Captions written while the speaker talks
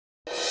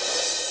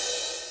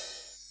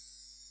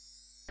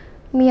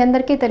మీ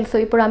అందరికీ తెలుసు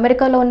ఇప్పుడు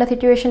అమెరికాలో ఉన్న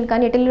సిట్యుయేషన్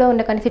కానీ ఇటలీలో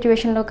ఉన్న కానీ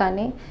సిట్యుయేషన్లో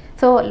కానీ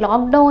సో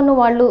లాక్డౌన్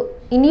వాళ్ళు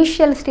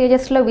ఇనీషియల్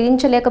స్టేజెస్లో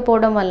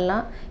విధించలేకపోవడం వలన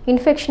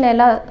ఇన్ఫెక్షన్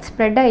ఎలా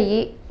స్ప్రెడ్ అయ్యి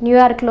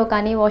న్యూయార్క్లో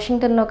కానీ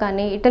వాషింగ్టన్లో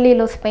కానీ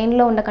ఇటలీలో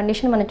స్పెయిన్లో ఉన్న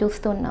కండిషన్ మనం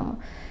చూస్తూ ఉన్నాము.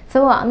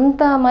 సో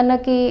అంత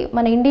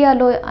మన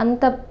ఇండియాలో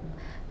అంత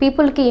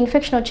పీపుల్కి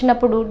ఇన్ఫెక్షన్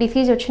వచ్చినప్పుడు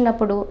డిసీజ్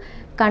వచ్చినప్పుడు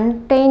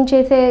కంటైన్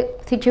చేసే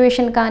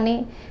సిచ్యువేషన్ కానీ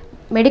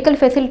మెడికల్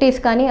ఫెసిలిటీస్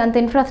కానీ అంత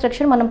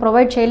ఇన్ఫ్రాస్ట్రక్చర్ మనం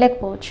ప్రొవైడ్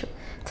చేయలేకపోవచ్చు.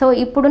 సో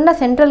ఇప్పుడున్న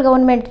సెంట్రల్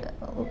గవర్నమెంట్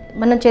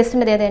మనం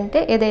చేస్తున్నది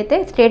ఏదైతే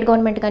స్టేట్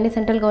గవర్నమెంట్ కానీ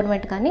సెంట్రల్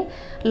గవర్నమెంట్ కానీ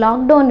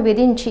లాక్డౌన్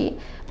విధించి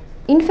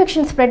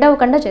ఇన్ఫెక్షన్ స్ప్రెడ్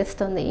అవ్వకుండా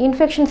చేస్తుంది.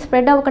 ఇన్ఫెక్షన్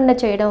స్ప్రెడ్ అవ్వకుండా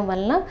చేయడం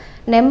వలన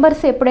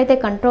నెంబర్స్ ఎప్పుడైతే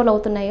కంట్రోల్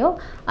అవుతున్నాయో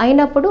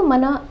అయినప్పుడు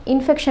మన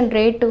ఇన్ఫెక్షన్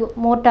రేటు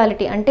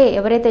మోర్టాలిటీ అంటే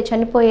ఎవరైతే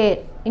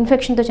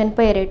ఇన్ఫెక్షన్తో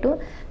చనిపోయే రేటు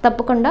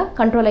తప్పకుండా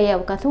కంట్రోల్ అయ్యే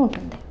అవకాశం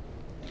ఉంటుంది.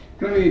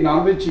 ఈ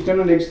non veg chicken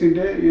and eggs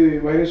తింటే ఈ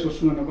వైరస్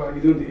వస్తుందని ఒక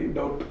ఇది ఉంది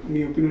డౌట్, మీ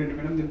ఒపీనియన్ ఏంటి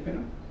మేడం దీనిపైన?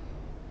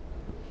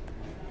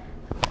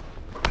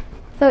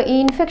 సో ఈ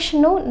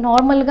ఇన్ఫెక్షన్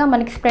నార్మల్గా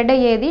మనకి స్ప్రెడ్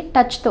అయ్యేది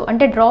టచ్తో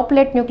అంటే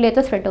డ్రాప్లెట్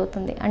న్యూక్లియర్తో స్ప్రెడ్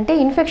అవుతుంది. అంటే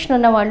ఇన్ఫెక్షన్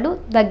ఉన్న వాళ్ళు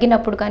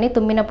దగ్గినప్పుడు కానీ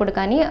తుమ్మినప్పుడు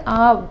కానీ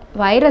ఆ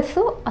వైరస్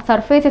ఆ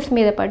సర్ఫేసెస్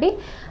మీద పడి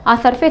ఆ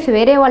సర్ఫేస్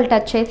వేరే వాళ్ళు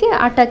టచ్ చేసి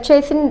ఆ టచ్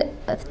చేసిన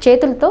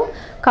చేతులతో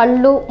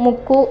కళ్ళు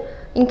ముక్కు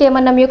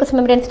ఇంకేమన్నా మ్యూకస్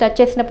మెంబ్రేన్స్ టచ్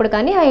చేసినప్పుడు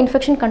కానీ ఆ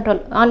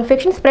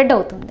ఇన్ఫెక్షన్ స్ప్రెడ్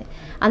అవుతుంది.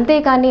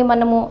 అంతేకాని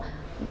మనము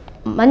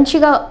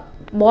మంచిగా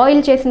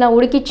బాయిల్ చేసిన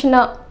ఉడికిచ్చిన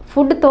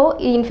ఫుడ్తో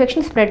ఈ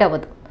ఇన్ఫెక్షన్ స్ప్రెడ్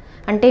అవ్వదు.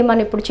 అంటే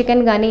మనం ఇప్పుడు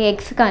చికెన్ కానీ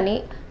ఎగ్స్ కానీ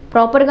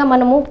ప్రాపర్గా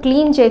మనము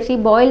క్లీన్ చేసి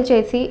బాయిల్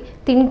చేసి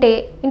తింటే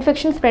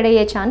ఇన్ఫెక్షన్ స్ప్రెడ్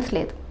అయ్యే ఛాన్స్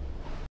లేదు.